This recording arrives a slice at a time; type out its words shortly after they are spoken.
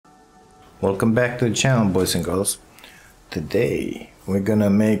Welcome back to the channel, boys and girls. Today we're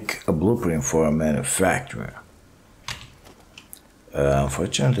gonna make a blueprint for a manufacturer.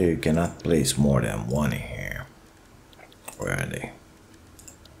 Unfortunately, you cannot place more than one in here. Where are they?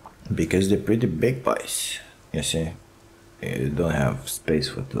 Because they're pretty big boys. You see, you don't have space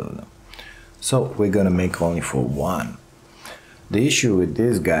for two of them. So we're gonna make only for one. The issue with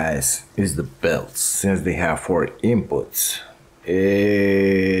these guys is the belts. Since they have 4 inputs,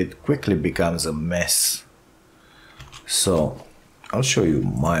 it quickly becomes a mess. So I'll show you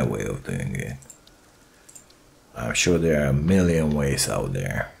my way of doing it. I'm sure there are a million ways out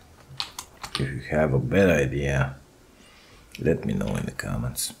there. If you have a better idea, let me know in the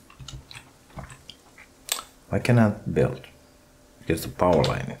comments. Why cannot build? Because the power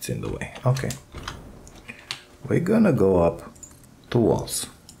line is in the way. Okay, we're gonna go up 2 walls,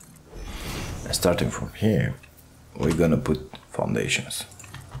 and starting from here we're gonna put foundations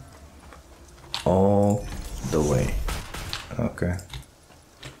all the way. Okay,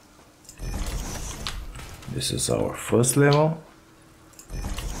 this is our first level.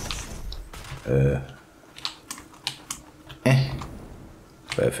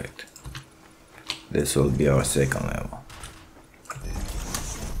 Perfect. This will be our second level.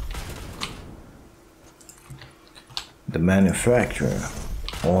 The manufacturer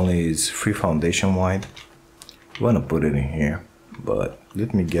only is 3 foundation wide. I'm gonna put it in here, but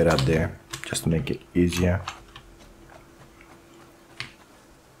let me get up there just to make it easier.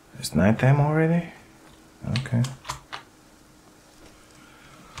 It's nighttime already? Okay.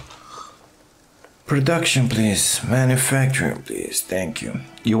 Production, please. Manufacturing, please. Thank you.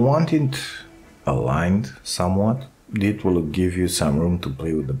 You want it aligned somewhat. It will give you some room to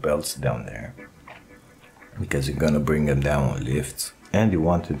play with the belts down there, because you're gonna bring them down on lifts, and you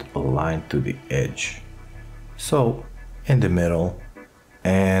want it aligned to the edge. So in the middle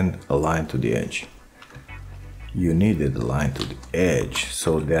and aligned to the edge. You need it aligned to the edge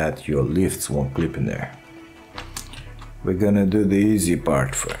so that your lifts won't clip in there. We're gonna do the easy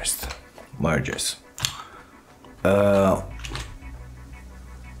part first. Merges.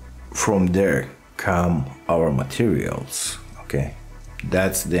 From there come our materials. Okay,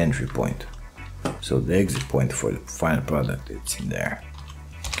 that's the entry point. So the exit point for the final product is in there.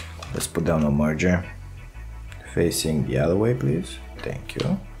 Let's put down a merger. Facing the other way, please. Thank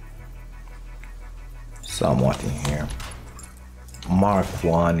you. Somewhat in here. Mark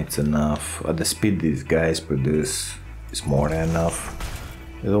 1, it's enough. At the speed these guys produce is more than enough.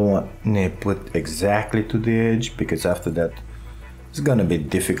 You don't want to put exactly to the edge, because after that it's gonna be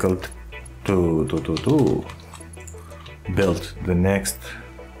difficult to build the next,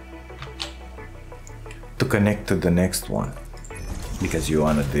 to connect to the next one, because you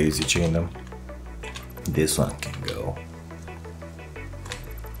want to daisy chain them. This one can go,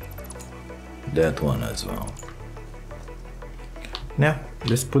 that one as well. Now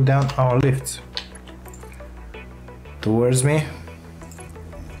let's put down our lifts towards me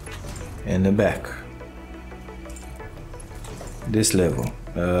in the back. This level,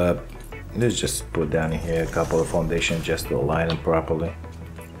 let's just put down in here a couple of foundations just to align them properly.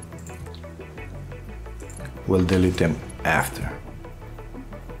 We'll delete them after.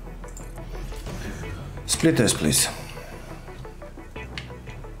 Splitters, please.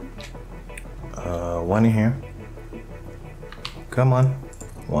 1 in here. Come on.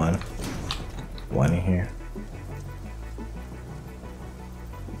 1 in here.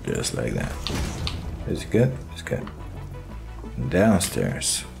 Just like that. Is it good? It's good.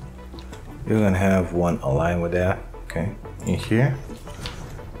 Downstairs, you're gonna have 1 aligned with that. Okay, in here,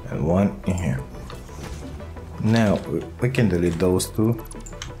 and 1 in here. Now we can delete those 2.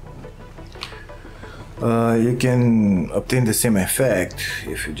 You can obtain the same effect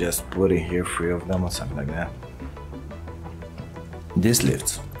if you just put in here 3 of them or something like that. These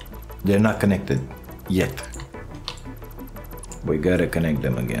lifts, they're not connected yet. We gotta connect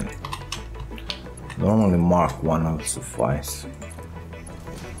them again. Normally mark 1 will suffice,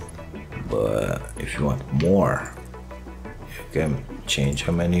 but if you want more, you can change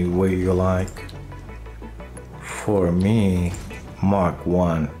how many way you like. For me, mark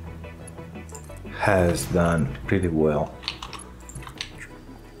 1 has done pretty well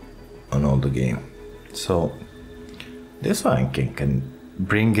on all the game. So this one can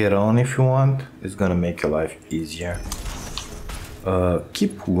bring it on if you want. It's gonna make your life easier.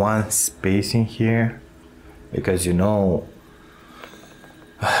 Keep 1 space in here, because you know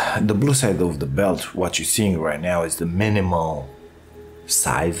the blue side of the belt, what you're seeing right now is the minimal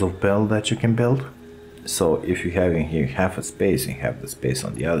size of belt that you can build. So if you have in here half a space and have the space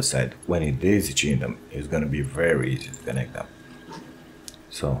on the other side, when you daisy chain them, it's gonna be very easy to connect them.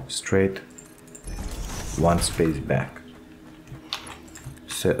 So straight, one space back.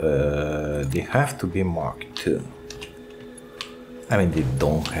 So they have to be marked too. I mean, they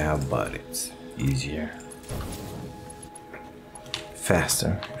don't have, but it's easier,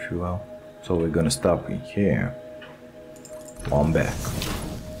 faster, if you will. So we're gonna stop in here, one back.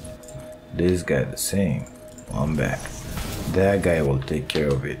 This guy the same, one back. That guy will take care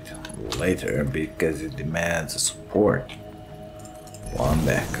of it later because it demands support. One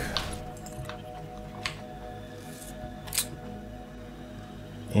back.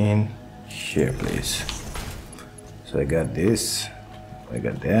 In here, please. So I got this, I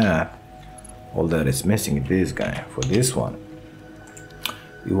got that. All that is missing is this guy. For this one,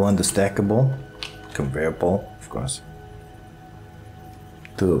 you want the stackable, convertible, of course.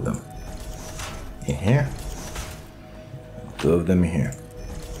 Two of them in here. Two of them in here.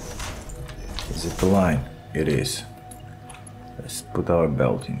 Is it the line? It is. Let's put our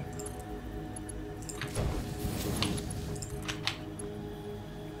belt in.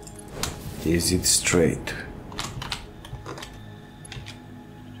 Is it straight?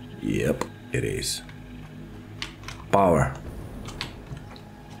 Yep, it is. Power.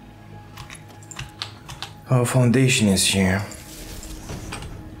 Our foundation is here.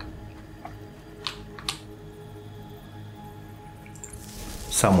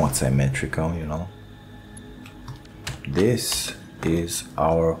 Somewhat symmetrical, you know. This is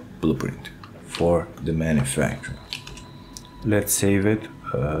our blueprint for the manufacturer. Let's save it.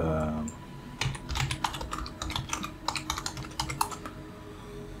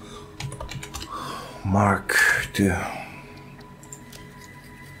 Mark 2.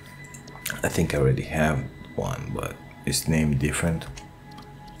 I think I already have one, but it's named different.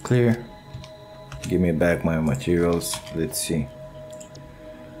 Clear. Give me back my materials. Let's see.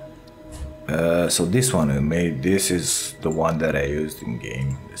 So this one I made, this is the one that I used in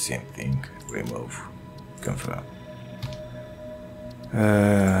game. The same thing. Remove. Confirm.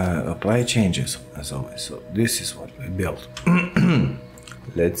 Apply changes as always. So this is what we built.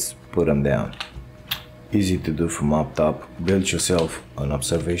 Let's put them down. Easy to do from up top. Build yourself an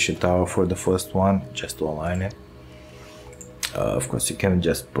observation tower for the first one, just to align it. Of course, you can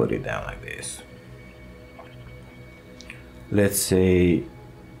just put it down like this. Let's say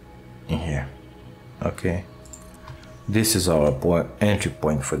in here. Okay. This is our entry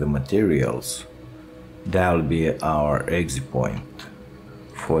point for the materials. That will be our exit point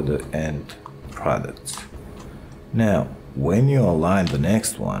for the end products. Now, when you align the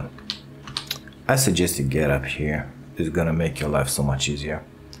next one, I suggest you get up here. It's gonna make your life so much easier.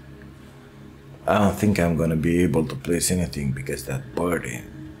 I don't think I'm gonna be able to place anything because that birdie,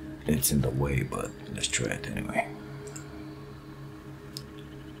 it's in the way, but let's try it anyway.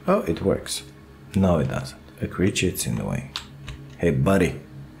 Oh, it works. No, it doesn't. A creature, it's in the way. Hey, buddy.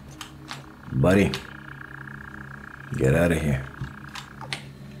 Buddy. Get out of here.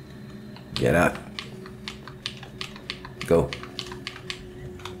 Get out. Go.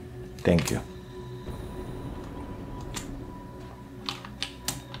 Thank you.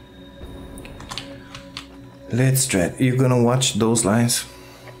 Let's try it. You're gonna watch those lines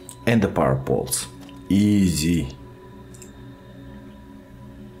and the power poles. Easy.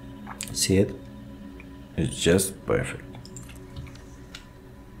 See it? It's just perfect.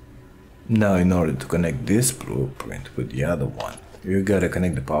 Now in order to connect this blueprint with the other one, you gotta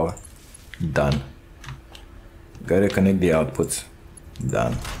connect the power. Done. Gotta connect the outputs.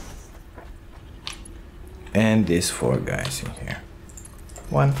 Done. And these four guys in here.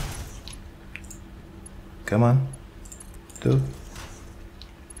 1. Come on. 2.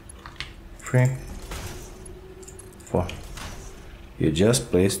 3. 4. You just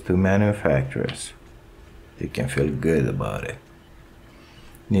placed 2 manufacturers. You can feel good about it.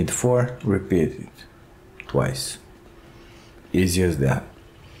 Need 4, repeat it twice. Easy as that.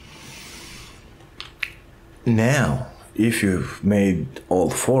 Now, if you've made all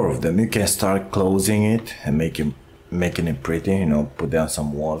 4 of them, you can start closing it and making it pretty, you know, put down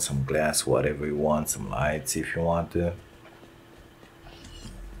some walls, some glass, whatever you want, some lights if you want to.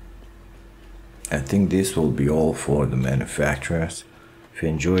 I think this will be all for the manufacturers. If you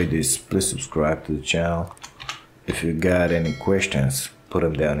enjoyed this, please subscribe to the channel. If you got any questions, put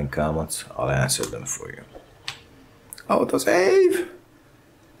them down in comments. I'll answer them for you. Autosave!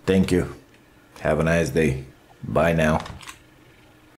 Thank you. Have a nice day. Bye now.